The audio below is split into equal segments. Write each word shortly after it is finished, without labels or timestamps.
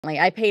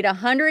I paid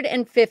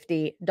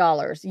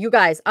 $150. You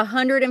guys,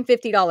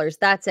 $150,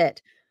 that's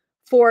it,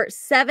 for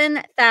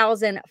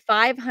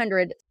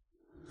 7,500.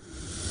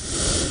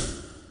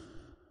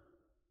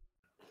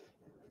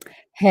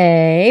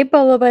 Hey,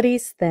 Bolo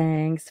buddies.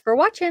 Thanks for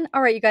watching.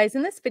 All right, you guys,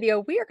 in this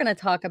video, we are going to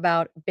talk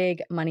about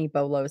big money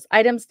bolos,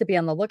 items to be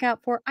on the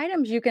lookout for,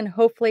 items you can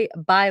hopefully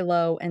buy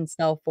low and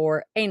sell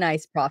for a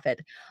nice profit.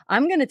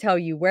 I'm going to tell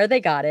you where they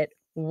got it,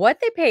 what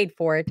they paid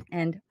for it,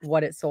 and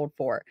what it sold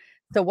for.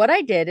 So what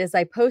I did is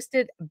I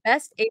posted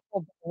best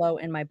April bolo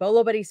in my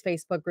Bolo Buddies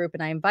Facebook group,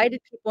 and I invited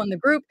people in the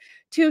group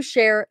to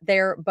share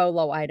their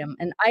bolo item,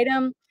 an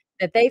item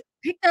that they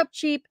picked up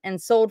cheap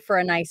and sold for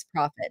a nice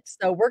profit.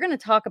 So we're gonna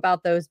talk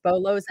about those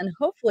bolos, and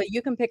hopefully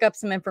you can pick up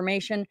some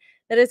information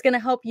that is gonna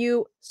help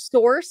you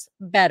source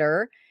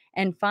better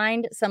and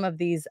find some of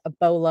these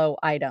bolo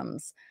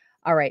items.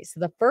 All right, so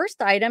the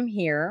first item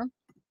here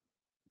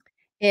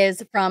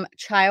is from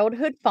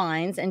Childhood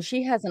Finds, and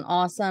she has an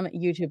awesome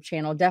YouTube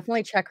channel.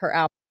 Definitely check her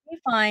out. She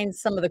finds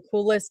some of the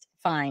coolest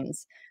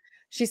finds.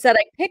 She said,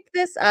 I picked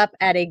this up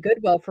at a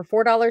Goodwill for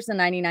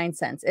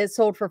 $4.99. It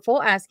sold for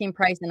full asking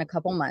price in a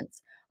couple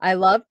months. I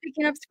love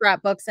picking up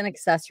scrapbooks and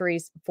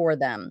accessories for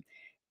them.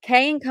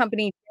 K and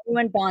Company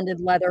Genuine Bonded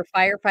Leather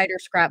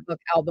Firefighter Scrapbook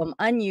Album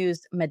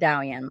Unused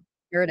Medallion.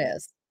 Here it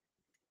is.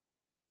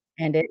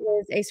 And it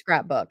is a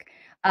scrapbook.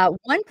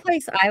 One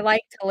place I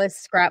like to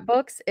list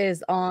scrapbooks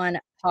is on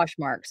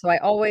Poshmark. So I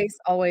always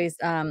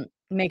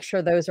make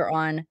sure those are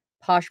on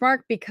Poshmark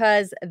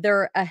because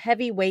they're a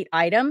heavyweight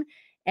item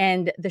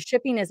and the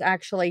shipping is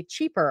actually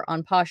cheaper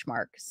on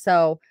Poshmark.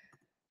 So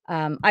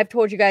I've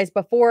told you guys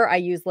before, I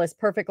use List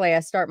Perfectly. I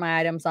start my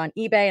items on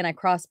eBay and I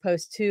cross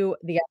post to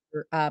the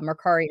other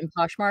Mercari and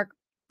Poshmark.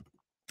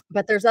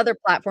 But there's other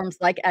platforms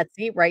like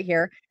Etsy right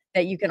here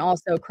that you can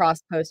also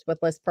cross post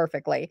with List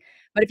Perfectly.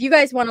 But if you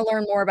guys want to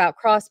learn more about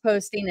cross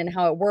posting and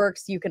how it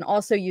works, you can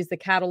also use the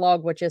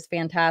catalog, which is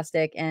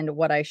fantastic and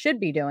what I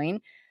should be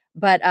doing.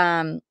 But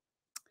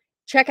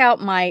check out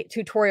my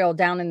tutorial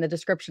down in the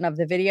description of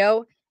the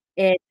video.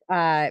 It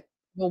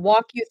will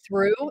walk you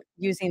through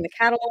using the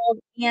catalog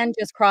and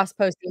just cross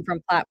posting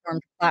from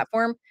platform to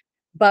platform.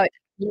 But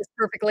this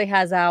perfectly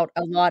has out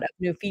a lot of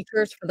new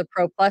features for the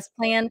Pro Plus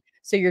plan.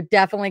 So you're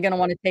definitely going to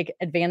want to take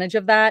advantage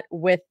of that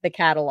with the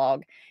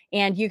catalog.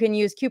 And you can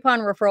use coupon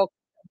referral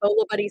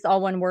Bolo Buddies,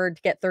 all one word,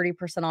 to get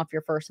 30% off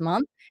your first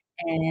month.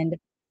 And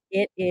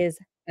it is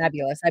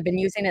fabulous. I've been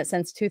using it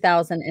since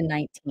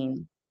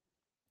 2019.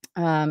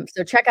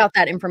 So check out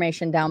that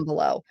information down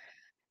below.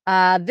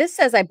 This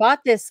says, I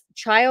bought this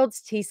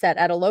child's tea set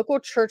at a local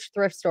church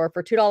thrift store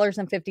for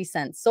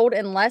 $2.50, sold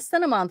in less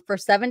than a month for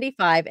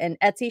 75 and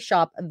Etsy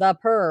shop, the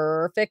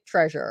perfect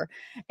treasure.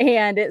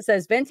 And it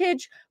says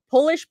vintage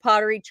Polish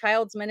pottery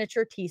child's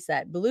miniature tea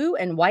set, blue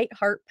and white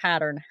heart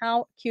pattern.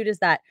 How cute is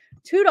that?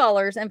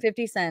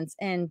 $2.50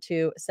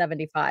 into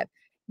 75.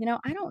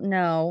 I don't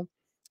know.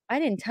 I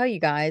didn't tell you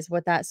guys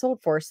what that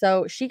sold for.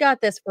 So she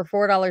got this for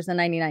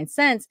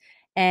 $4.99.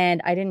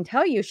 And I didn't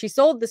tell you, she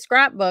sold the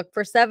scrapbook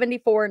for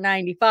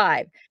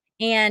 $74.95.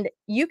 And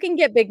you can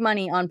get big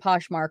money on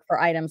Poshmark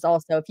for items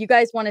also. If you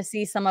guys want to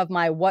see some of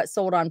my what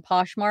sold on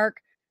Poshmark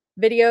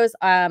videos,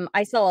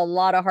 I sell a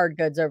lot of hard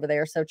goods over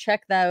there. So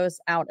check those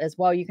out as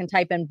well. You can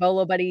type in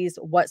Bolo Buddies,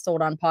 what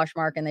sold on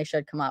Poshmark, and they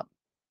should come up.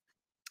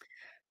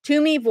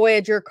 Toomey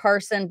Voyager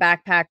Carson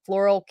backpack,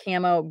 floral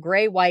camo,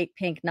 gray, white,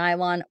 pink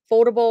nylon,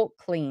 foldable,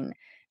 clean.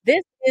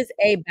 This is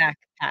a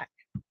backpack.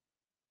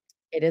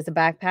 It is a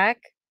backpack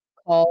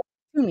called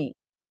Toomey,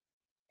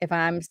 if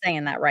I'm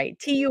saying that right.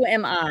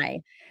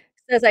 Tumi.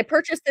 Says, I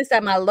purchased this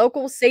at my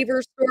local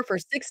Savers store for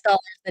 $6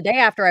 the day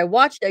after I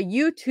watched a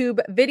YouTube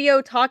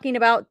video talking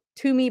about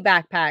Toomey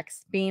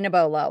backpacks being a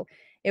bolo.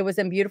 It was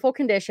in beautiful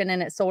condition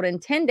and it sold in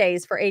 10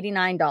 days for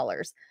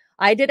 $89.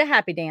 I did a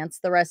happy dance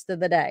the rest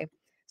of the day.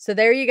 So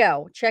there you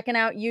go. Checking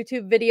out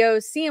YouTube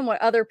videos, seeing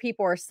what other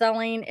people are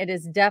selling. It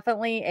is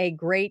definitely a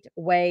great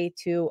way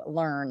to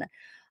learn.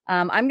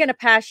 I'm going to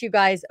pass you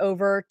guys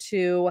over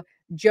to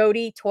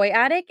Jody Toy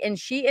Addict, and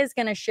she is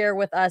going to share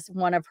with us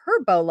one of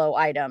her bolo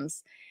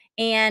items.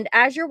 And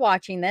as you're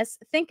watching this,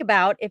 think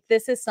about if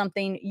this is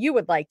something you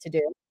would like to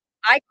do.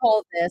 I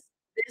call this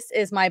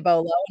is my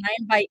bolo, and I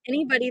invite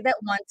anybody that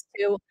wants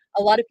to.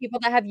 A lot of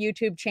people that have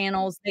YouTube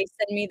channels, they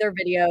send me their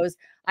videos.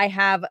 I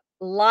have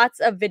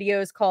lots of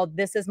videos called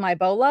This Is My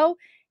Bolo,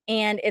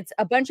 and it's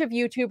a bunch of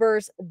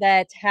YouTubers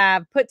that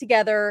have put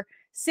together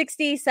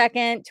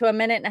 60-second to a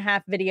minute and a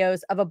half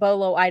videos of a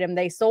bolo item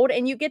they sold,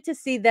 and you get to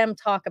see them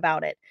talk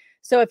about it.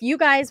 So if you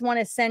guys want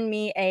to send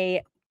me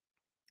a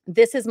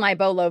This Is My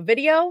Bolo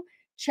video,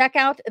 check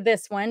out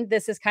this one.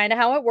 This is kind of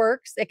how it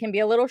works. It can be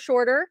a little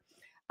shorter.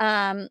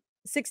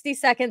 60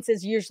 seconds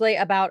is usually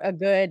about a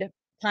good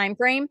time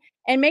frame.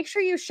 And make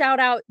sure you shout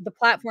out the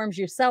platforms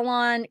you sell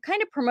on,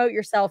 kind of promote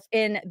yourself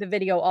in the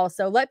video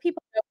also. Let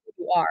people know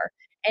who you are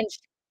and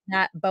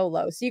that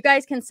bolo. So you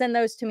guys can send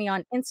those to me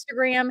on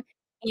Instagram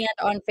and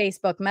on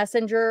Facebook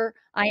Messenger.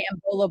 I am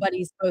Bolo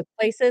Buddies both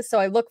places. So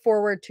I look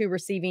forward to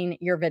receiving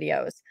your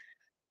videos.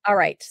 All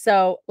right.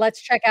 So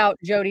let's check out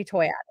Jody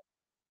Toya.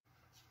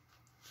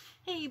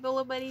 Hey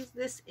Bolo buddies,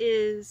 this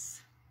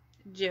is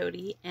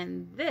Jody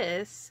and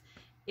this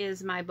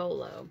is my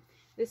Bolo.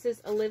 This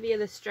is Olivia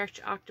the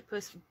Stretch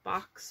Octopus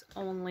box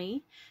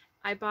only.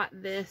 I bought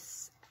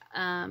this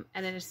at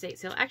an estate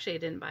sale. Actually, I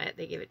didn't buy it.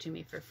 They gave it to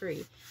me for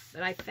free.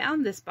 But I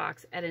found this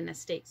box at an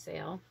estate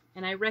sale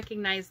and I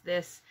recognize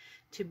this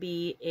to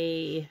be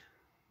a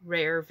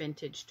rare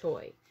vintage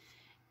toy.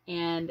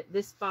 And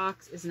this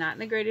box is not in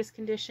the greatest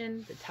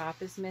condition. The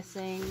top is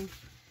missing.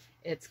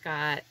 It's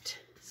got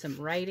some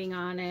writing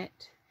on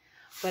it.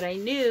 But I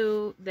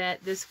knew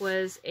that this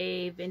was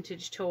a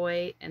vintage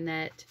toy and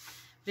that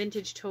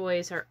vintage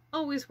toys are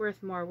always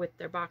worth more with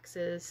their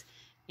boxes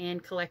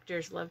and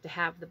collectors love to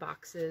have the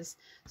boxes.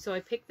 So I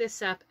picked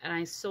this up and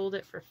I sold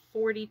it for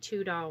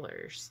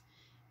 $42.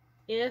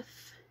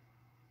 If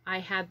I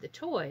had the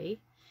toy,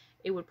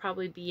 it would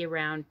probably be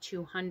around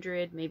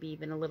 $200, maybe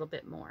even a little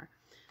bit more.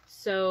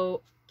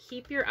 So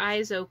keep your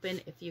eyes open.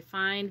 If you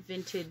find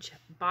vintage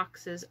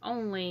boxes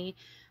only,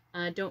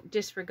 don't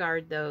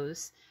disregard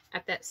those.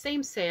 At that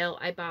same sale,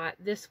 I bought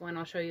this one.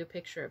 I'll show you a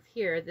picture of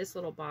here, this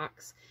little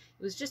box.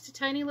 It was just a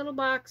tiny little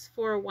box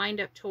for a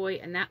wind-up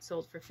toy, and that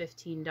sold for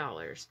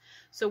 $15.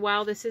 So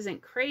while this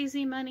isn't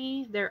crazy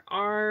money, there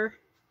are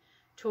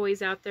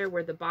toys out there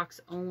where the box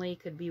only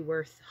could be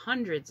worth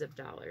hundreds of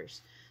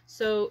dollars.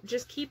 So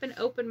just keep an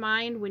open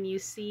mind when you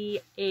see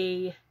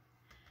a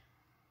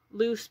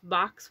loose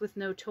box with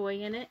no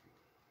toy in it,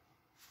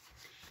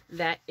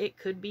 that it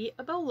could be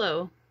a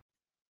Bolo.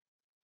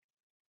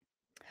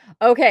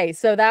 Okay,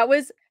 so that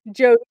was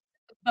Jody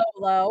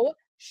Bolo.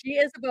 She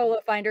is a Bolo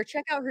finder.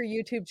 Check out her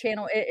YouTube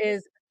channel. It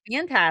is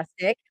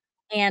fantastic.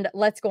 And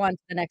let's go on to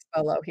the next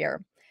Bolo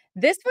here.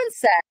 This one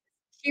says,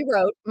 she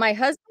wrote, my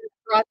husband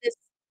brought this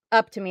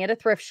up to me at a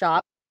thrift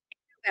shop in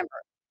November.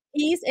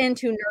 He's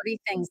into nerdy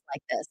things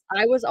like this.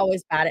 I was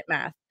always bad at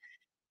math.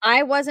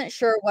 I wasn't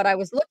sure what I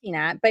was looking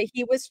at, but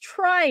he was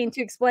trying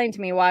to explain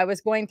to me why I was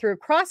going through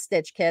cross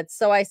stitch kits.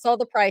 So I saw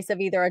the price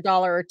of either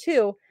 $1 or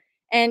 $2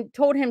 and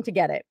told him to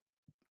get it.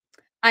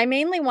 I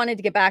mainly wanted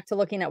to get back to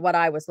looking at what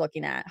I was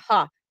looking at.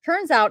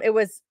 Turns out it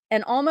was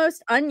an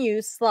almost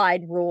unused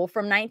slide rule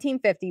from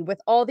 1950 with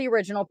all the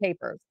original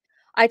papers.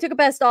 I took a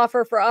best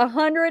offer for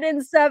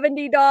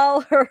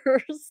 $170.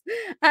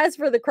 As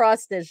for the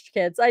cross stitched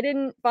kits, I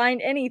didn't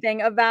find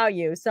anything of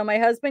value, so my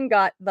husband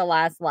got the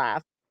last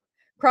laugh.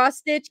 Cross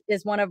stitch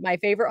is one of my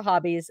favorite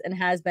hobbies and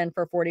has been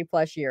for 40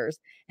 plus years.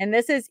 And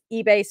this is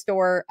eBay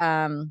store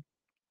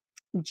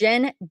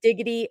Jen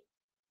Diggity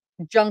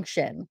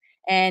Junction.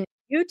 And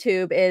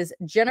YouTube is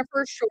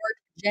Jennifer Short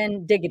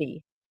Jen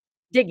Diggity.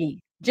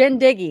 Jen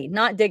Diggy,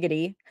 not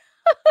Diggity.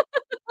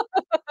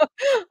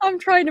 I'm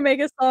trying to make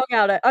a song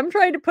out of I'm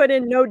trying to put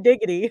in no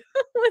diggity.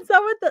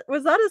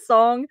 Was that a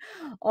song?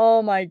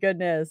 Oh my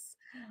goodness.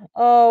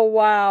 Oh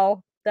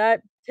wow.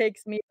 That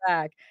takes me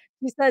back.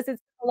 She says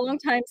it's a long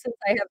time since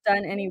I have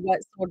done any what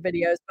sold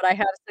videos, but I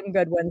have some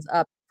good ones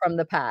up from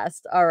the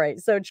past. All right.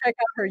 So check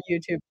out her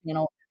YouTube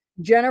channel.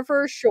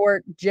 Jennifer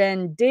Short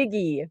Jen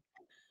Diggy.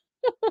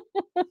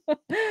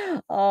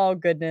 Oh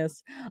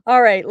goodness.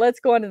 All right,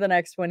 let's go on to the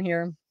next one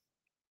here.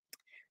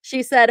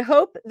 She said,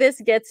 hope this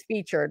gets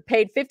featured.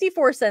 Paid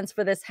 54 cents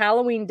for this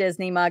Halloween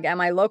Disney mug at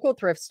my local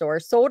thrift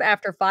store. Sold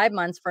after 5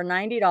 months for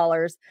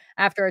 $90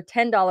 after a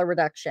 $10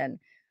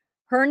 reduction.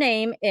 Her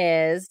name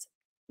is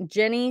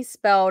Jenny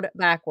spelled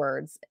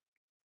backwards.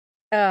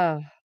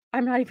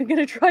 I'm not even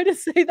going to try to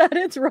say that.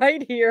 It's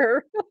right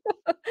here.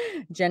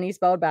 Jenny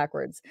spelled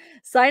backwards.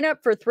 Sign up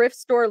for thrift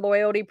store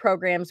loyalty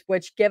programs,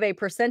 which give a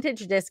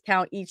percentage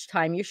discount each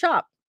time you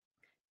shop.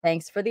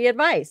 Thanks for the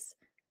advice.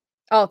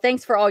 Oh,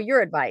 thanks for all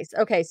your advice.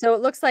 Okay, so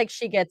it looks like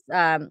she gets,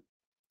 some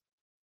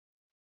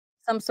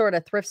sort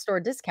of thrift store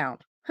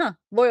discount.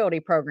 Loyalty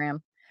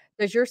program.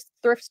 Does your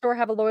thrift store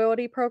have a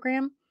loyalty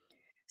program?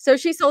 So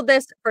she sold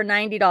this for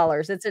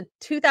 $90. It's a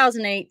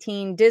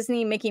 2018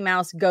 Disney Mickey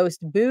Mouse Ghost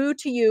Boo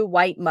to You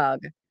white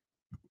mug,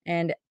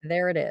 and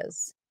there it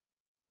is.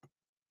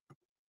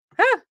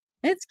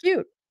 It's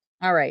cute.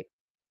 All right.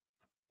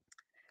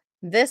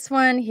 This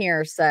one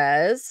here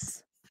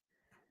says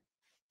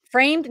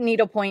framed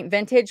needlepoint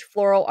vintage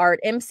floral art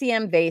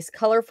MCM vase,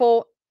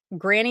 colorful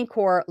granny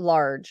core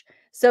large.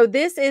 So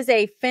this is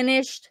a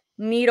finished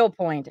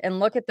needlepoint, and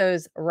look at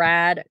those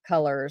rad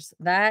colors.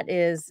 That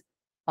is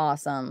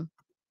awesome.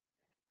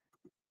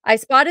 I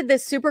spotted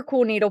this super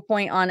cool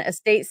needlepoint on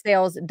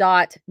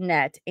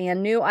estatesales.net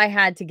and knew I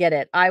had to get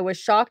it. I was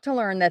shocked to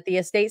learn that the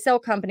estate sale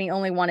company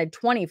only wanted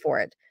 20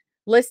 for it.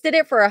 Listed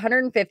it for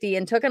 150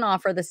 and took an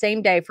offer the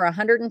same day for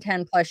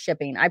 110 plus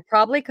shipping. I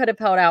probably could have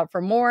held out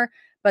for more,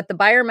 but the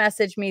buyer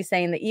messaged me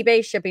saying the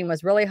eBay shipping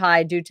was really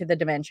high due to the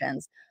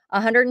dimensions.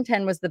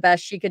 110 was the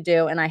best she could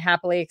do, and I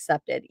happily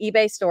accepted.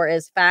 eBay store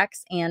is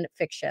facts and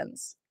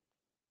fictions.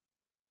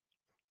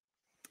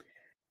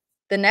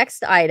 The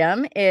next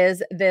item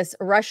is this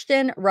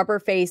Rushton rubber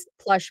face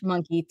plush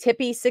monkey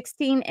Tippy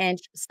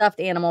 16-inch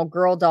stuffed animal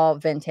girl doll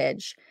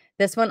vintage.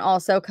 This one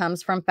also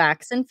comes from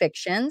Facts and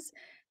Fictions.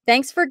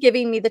 Thanks for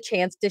giving me the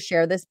chance to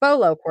share this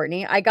bolo,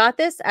 Courtney. I got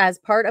this as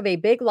part of a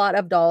big lot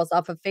of dolls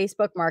off of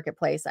Facebook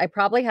Marketplace. I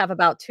probably have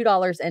about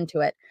 $2 into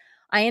it.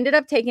 I ended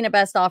up taking a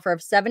best offer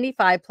of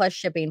 75 plus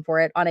shipping for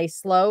it on a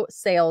slow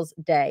sales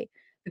day.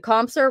 The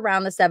comps are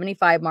around the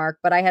 75 mark,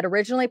 but I had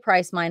originally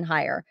priced mine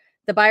higher.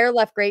 The buyer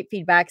left great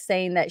feedback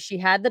saying that she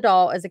had the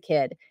doll as a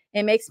kid.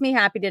 It makes me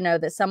happy to know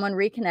that someone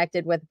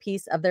reconnected with a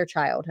piece of their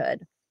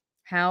childhood.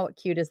 How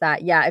cute is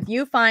that? Yeah, if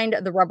you find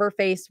the rubber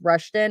face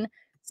Rushton,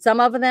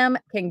 some of them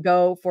can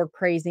go for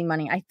crazy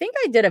money. I think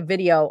I did a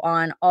video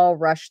on all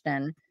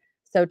Rushton.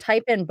 So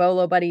type in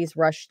Bolo Buddies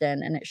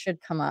Rushton and it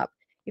should come up.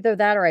 Either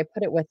that or I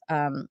put it with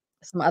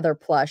some other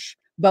plush.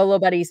 Bolo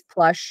Buddies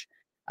plush.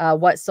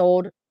 What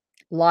sold?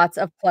 Lots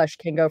of plush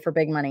can go for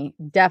big money.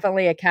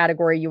 Definitely a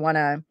category you want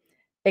to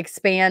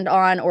expand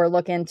on or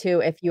look into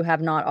if you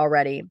have not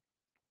already.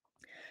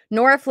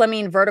 Nora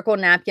Fleming vertical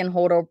napkin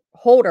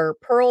holder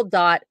pearl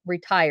dot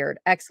retired.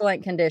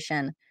 Excellent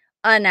condition.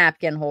 A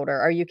napkin holder.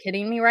 Are you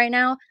kidding me right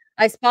now?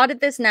 I spotted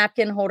this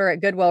napkin holder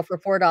at Goodwill for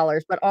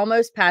 $4, but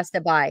almost passed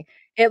it by.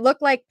 It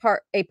looked like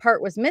a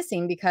part was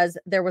missing because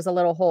there was a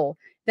little hole.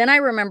 Then I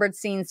remembered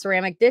seeing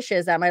ceramic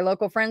dishes at my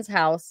local friend's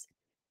house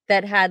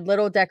that had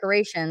little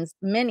decorations,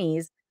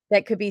 minis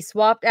that could be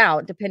swapped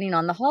out depending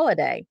on the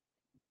holiday.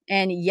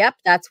 And yep,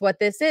 that's what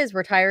this is.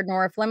 Retired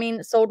Nora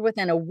Fleming sold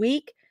within a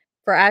week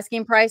for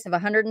asking price of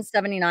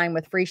 179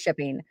 with free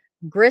shipping.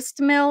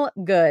 Gristmill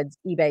Goods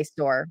eBay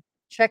store.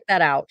 Check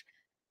that out.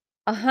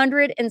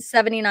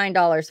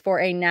 $179 for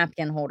a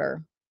napkin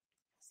holder.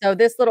 So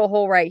this little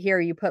hole right here,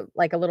 you put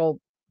like a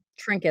little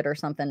trinket or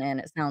something in,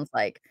 it sounds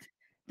like.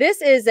 This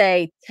is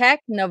a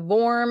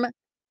Technivorm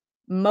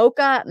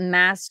Mocha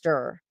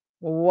Master.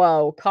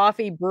 Whoa,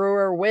 coffee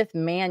brewer with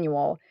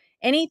manual.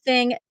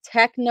 Anything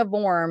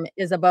Technivorm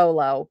is a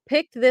bolo.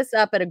 Picked this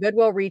up at a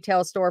Goodwill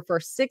retail store for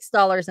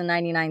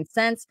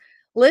 $6.99,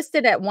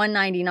 listed at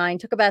 $199,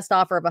 took a best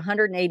offer of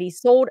 180,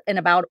 sold in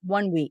about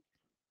 1 week.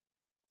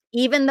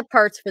 Even the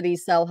parts for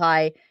these sell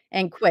high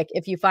and quick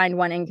if you find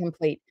one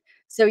incomplete.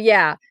 So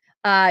yeah,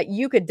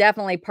 you could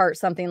definitely part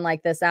something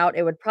like this out.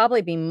 It would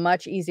probably be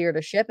much easier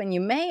to ship, and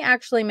you may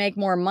actually make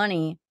more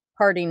money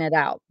parting it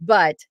out.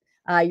 But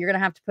you're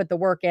gonna have to put the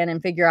work in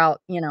and figure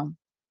out,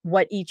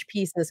 what each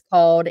piece is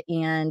called.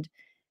 And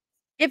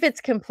if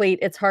it's complete,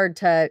 it's hard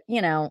to,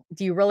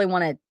 do you really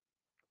want to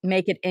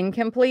make it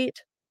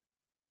incomplete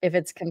if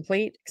it's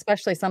complete,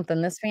 especially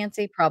something this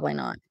fancy? Probably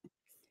not.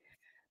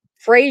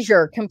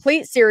 Frasier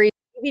complete series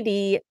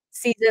DVD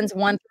seasons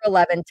 1 through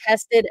 11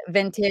 tested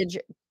vintage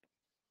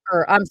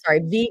or I'm sorry,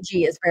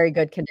 VG is very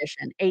good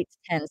condition, 8 to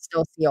 10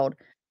 still sealed.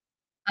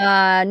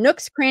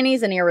 Nooks,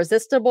 Crannies, and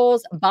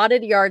Irresistibles, bought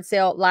at a yard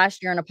sale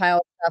last year in a pile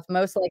of stuff,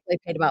 most likely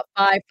paid about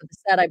 5 for the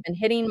set. I've been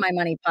hitting my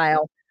money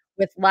pile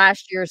with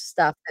last year's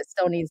stuff that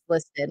still needs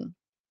listed.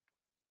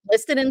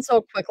 Listed and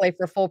sold quickly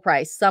for full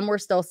price. Some were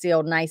still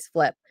sealed, nice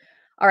flip.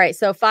 All right,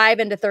 so 5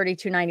 into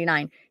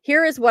 32.99.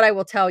 Here is what I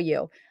will tell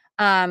you.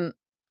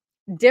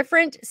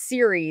 Different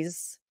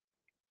series,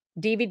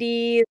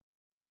 DVDs,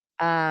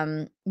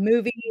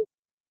 movies,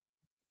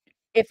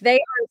 if they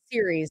are a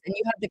series and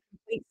you have the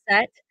complete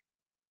set,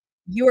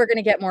 you are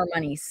gonna get more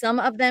money. Some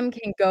of them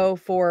can go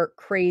for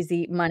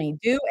crazy money.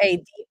 Do a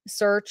deep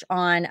search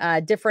on,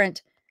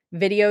 different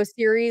video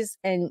series,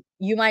 and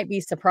you might be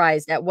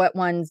surprised at what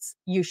ones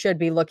you should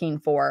be looking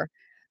for.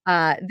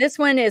 This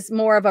one is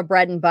more of a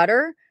bread and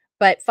butter,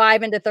 but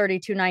 5 into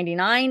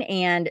 32.99,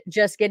 and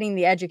just getting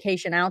the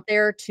education out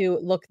there to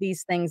look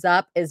these things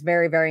up is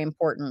very, very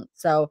important.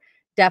 So,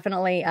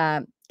 definitely,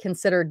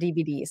 consider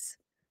DVDs.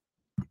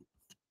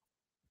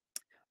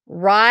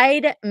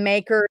 Ride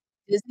Maker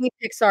Disney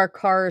Pixar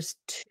Cars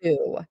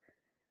 2.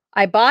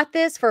 I bought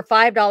this for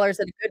 $5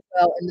 at a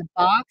Goodwill, and the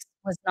box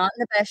was not in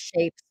the best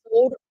shape,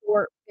 sold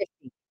for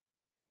 50,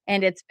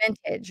 and it's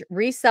vintage,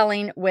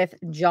 reselling with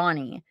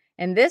Johnny,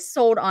 and this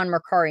sold on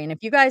Mercari, and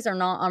if you guys are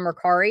not on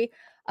Mercari,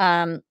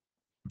 um,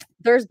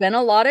 there's been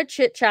a lot of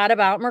chit chat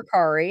about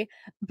Mercari,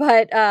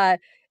 but,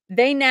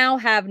 they now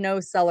have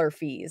no seller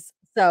fees.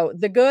 So,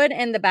 the good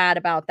and the bad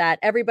about that,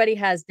 everybody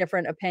has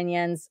different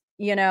opinions.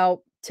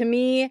 To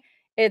me,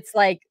 it's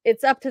like,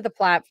 it's up to the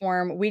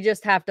platform. We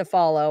just have to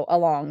follow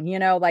along,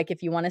 like,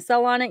 if you wanna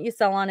sell on it, you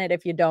sell on it.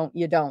 If you don't,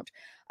 you don't.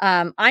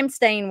 I'm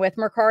staying with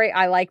Mercari.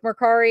 I like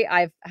Mercari.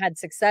 I've had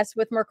success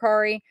with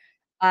Mercari.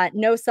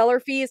 No seller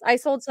fees. I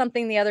sold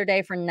something the other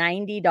day for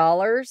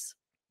 $90.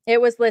 It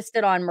was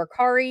listed on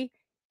Mercari,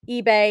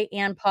 eBay,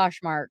 and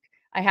Poshmark.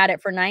 I had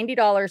it for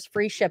 $90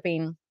 free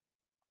shipping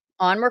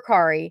on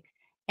Mercari,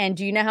 and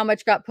do you know how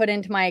much got put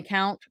into my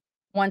account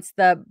once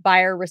the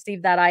buyer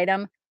received that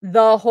item?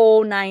 The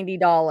whole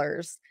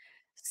 $90.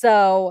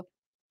 So,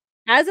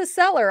 as a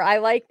seller, I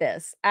like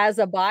this. As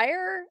a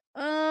buyer,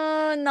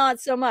 not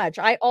so much.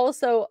 I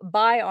also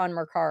buy on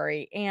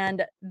Mercari,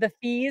 and the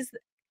fees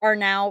are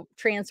now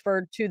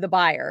transferred to the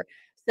buyer.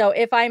 So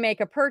if I make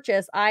a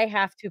purchase, I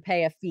have to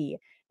pay a fee.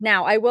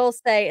 Now, I will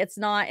say it's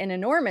not an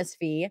enormous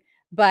fee,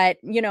 but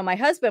my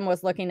husband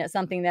was looking at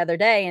something the other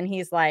day and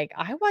he's like,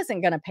 I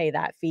wasn't going to pay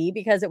that fee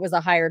because it was a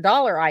higher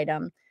dollar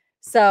item.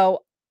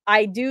 So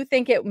I do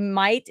think it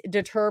might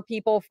deter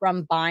people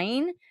from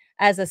buying.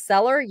 As a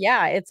seller,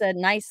 yeah, it's a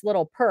nice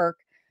little perk.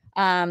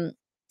 Um,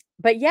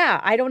 but yeah,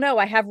 I don't know,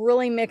 I have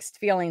really mixed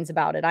feelings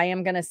about it. I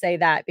am gonna say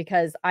that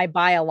because I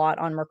buy a lot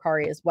on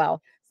Mercari as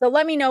well. So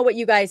let me know what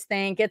you guys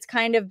think. It's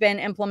kind of been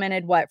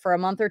implemented, what, for a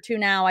month or 2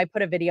 now? I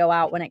put a video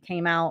out when it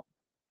came out.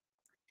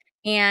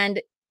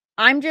 And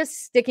I'm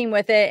just sticking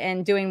with it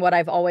and doing what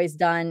I've always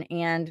done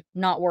and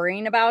not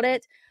worrying about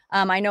it.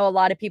 I know a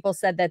lot of people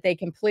said that they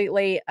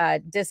completely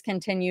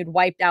discontinued,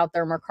 wiped out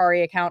their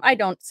Mercari account. I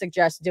don't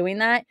suggest doing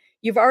that.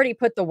 You've already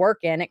put the work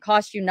in. It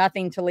costs you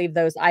nothing to leave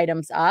those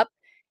items up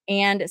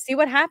and see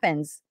what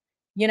happens.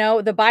 You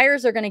know, the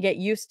buyers are going to get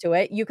used to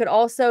it. You could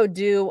also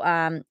do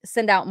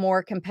send out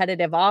more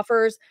competitive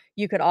offers.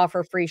 You could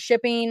offer free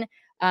shipping,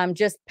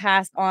 just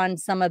pass on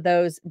some of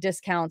those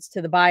discounts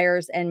to the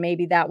buyers, and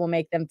maybe that will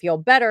make them feel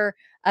better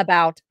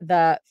about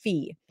the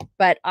fee.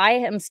 But I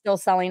am still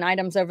selling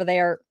items over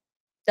there.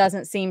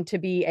 Doesn't seem to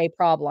be a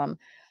problem.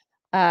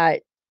 Uh,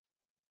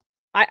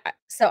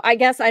 so I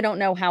guess I don't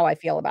know how I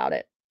feel about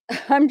it.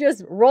 I'm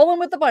just rolling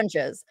with the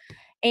punches.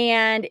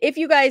 And if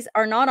you guys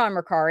are not on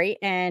Mercari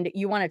and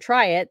you want to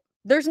try it,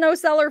 there's no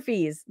seller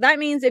fees. That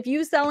means if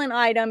you sell an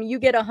item, you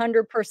get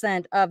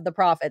 100% of the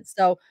profits.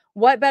 So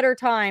what better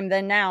time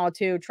than now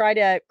to try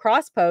to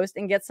cross post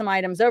and get some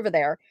items over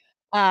there?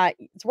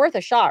 It's worth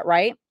a shot,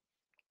 right?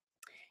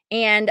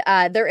 And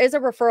there is a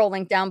referral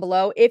link down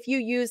below. If you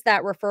use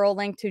that referral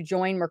link to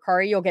join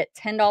Mercari, you'll get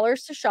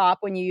 $10 to shop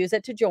when you use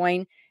it to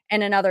join,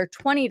 and another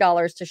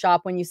 $20 to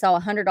shop when you sell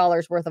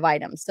 $100 worth of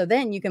items. So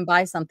then you can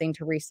buy something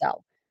to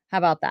resell. How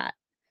about that?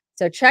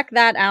 So check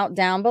that out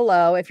down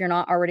below if you're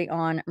not already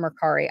on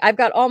Mercari. I've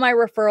got all my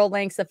referral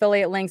links,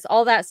 affiliate links,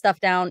 all that stuff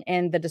down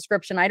in the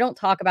description. I don't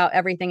talk about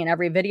everything in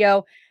every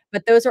video,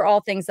 but those are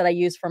all things that I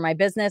use for my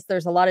business.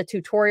 There's a lot of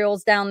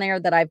tutorials down there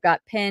that I've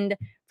got pinned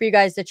for you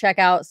guys to check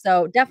out.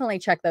 So definitely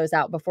check those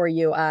out before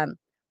you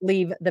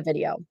leave the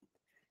video.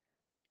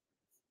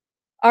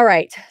 All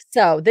right.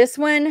 So this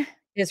one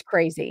is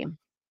crazy.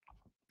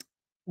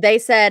 They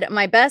said,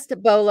 my best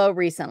Bolo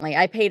recently.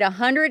 I paid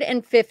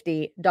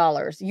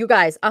 $150. You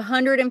guys,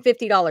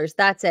 $150.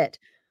 That's it.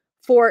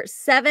 For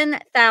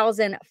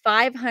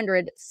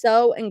 7,500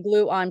 sew and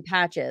glue on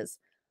patches.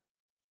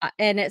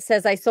 And it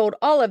says I sold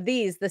all of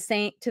these the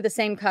same to the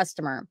same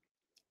customer.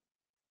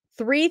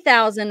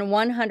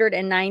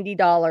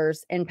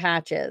 $3,190 in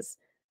patches.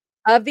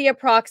 Of the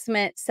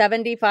approximate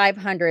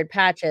 7,500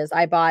 patches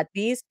I bought,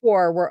 these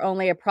 4 were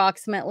only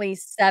approximately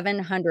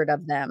 700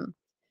 of them.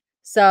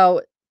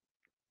 So,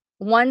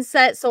 one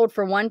set sold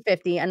for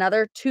 150,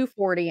 another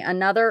 240,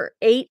 another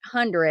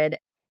 800,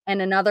 and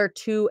another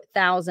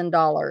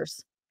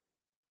 $2,000.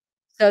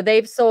 So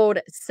they've sold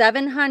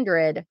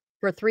 700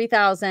 for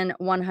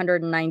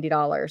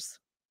 $3,190.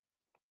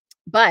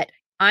 But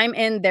I'm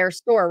in their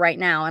store right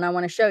now, and I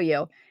wanna show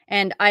you,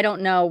 and I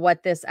don't know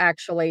what this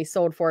actually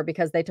sold for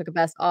because they took a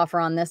best offer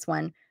on this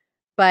one,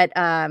 but,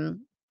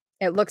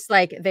 it looks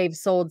like they've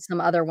sold some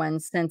other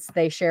ones since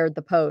they shared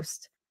the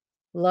post.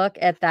 Look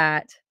at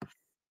that.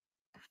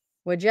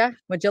 Would ya?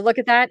 Would you look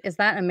at that? Is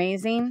that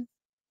amazing?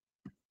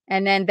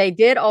 And then they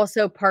did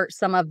also part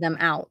some of them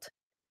out.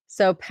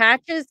 So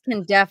patches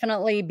can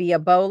definitely be a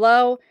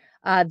bolo.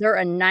 They're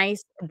a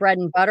nice bread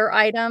and butter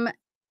item.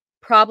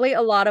 Probably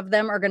a lot of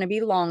them are gonna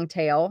be long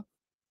tail,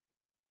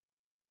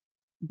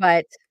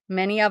 but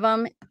many of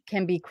them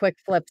can be quick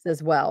flips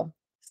as well.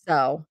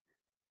 So,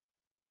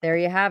 there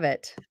you have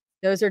it.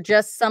 Those are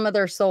just some of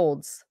their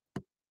solds.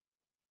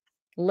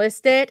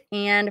 List it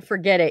and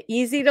forget it.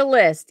 Easy to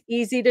list,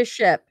 easy to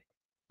ship.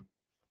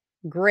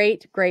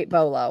 Great, great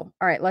bolo.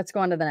 All right, let's go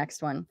on to the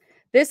next one.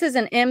 This is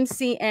an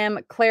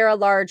MCM Clara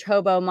Large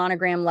Hobo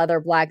Monogram Leather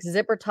Black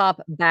Zipper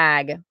Top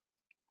Bag.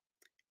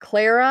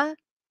 Clara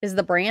is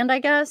the brand, I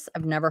guess.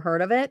 I've never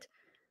heard of it.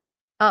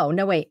 Oh,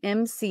 no, wait.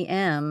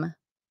 MCM.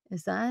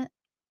 Is that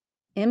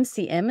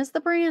MCM is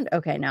the brand?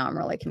 Okay, now I'm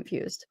really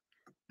confused.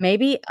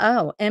 Maybe,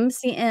 oh,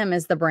 MCM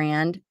is the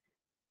brand.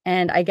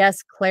 And I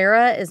guess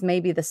Clara is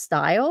maybe the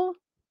style?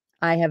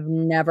 I have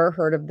never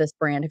heard of this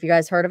brand. Have you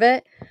guys heard of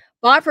it?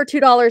 Bought for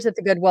 $2 at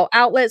the Goodwill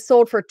outlet,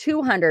 sold for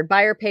 200,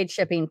 buyer paid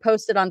shipping,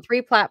 posted on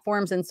 3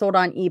 platforms and sold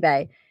on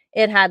eBay.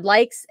 It had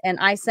likes and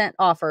I sent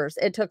offers.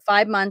 It took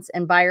 5 months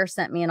and buyer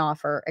sent me an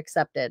offer,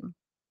 accepted.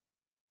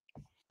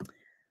 All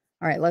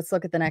right, let's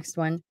look at the next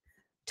one.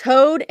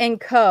 Toad& and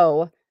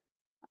Co.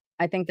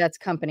 I think that's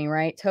company,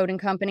 right? Toad& and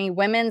Company,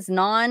 women's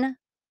non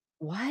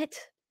what?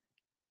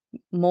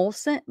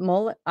 Molson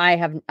mol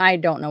I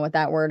don't know what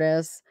that word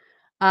is.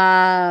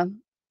 Uh,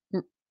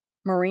 m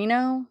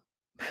merino?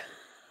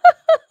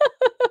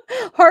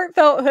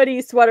 Heartfelt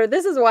hoodie sweater.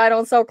 This is why I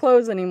don't sell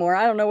clothes anymore.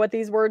 I don't know what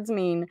these words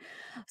mean.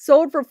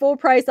 Sold for full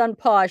price on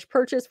Posh,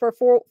 purchased for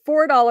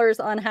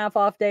 $4 on half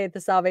off day at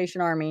the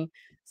Salvation Army.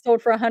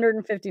 Sold for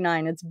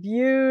 159. It's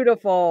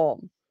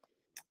beautiful.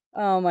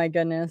 Oh my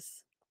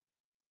goodness.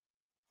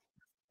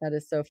 That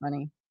is so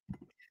funny.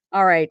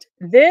 All right.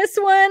 This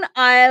one,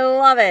 I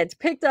love it.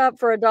 Picked up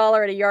for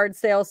 $1 at a yard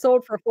sale,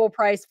 sold for full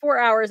price 4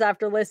 hours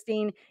after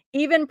listing.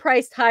 even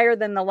priced higher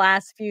than the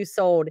last few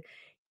sold.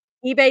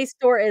 eBay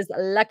store is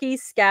Lucky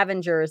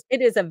Scavengers.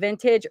 It is a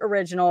vintage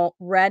original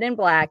red and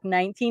black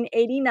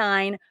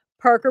 1989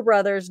 Parker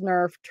Brothers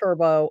Nerf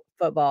Turbo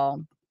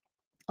football.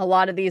 A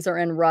lot of these are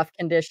in rough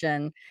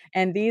condition,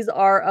 and these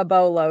are a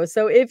bolo.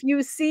 So if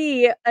you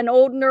see an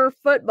old Nerf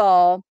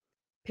football,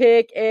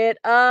 pick it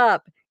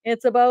up.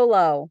 It's a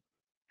bolo.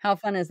 How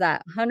fun is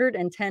that?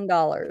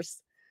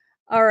 $110.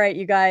 All right,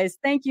 you guys,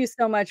 thank you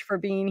so much for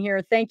being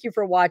here. Thank you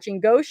for watching.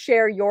 Go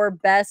share your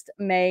best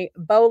May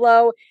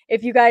Bolo.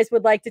 If you guys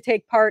would like to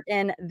take part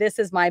in This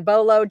Is My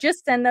Bolo,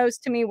 just send those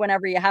to me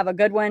whenever you have a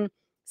good one.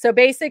 So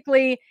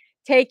basically,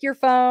 take your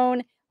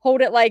phone,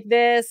 hold it like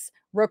this,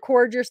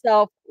 record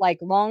yourself like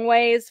long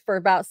ways for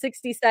about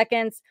 60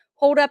 seconds,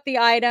 hold up the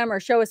item or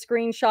show a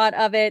screenshot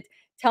of it.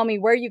 Tell me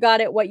where you got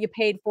it, what you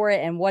paid for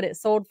it, and what it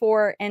sold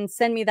for, and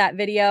send me that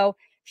video.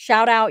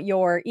 Shout out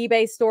your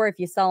eBay store if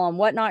you sell on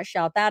Whatnot,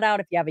 shout that out.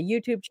 If you have a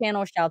YouTube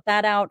channel, shout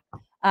that out.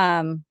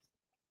 Um,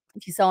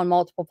 if you sell on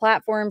multiple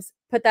platforms,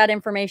 put that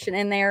information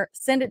in there,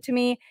 send it to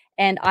me,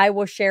 and I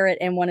will share it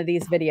in one of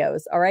these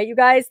videos. All right, you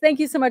guys, thank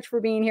you so much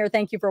for being here.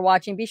 Thank you for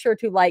watching. Be sure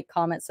to like,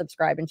 comment,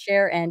 subscribe, and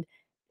share. And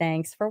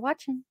thanks for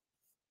watching.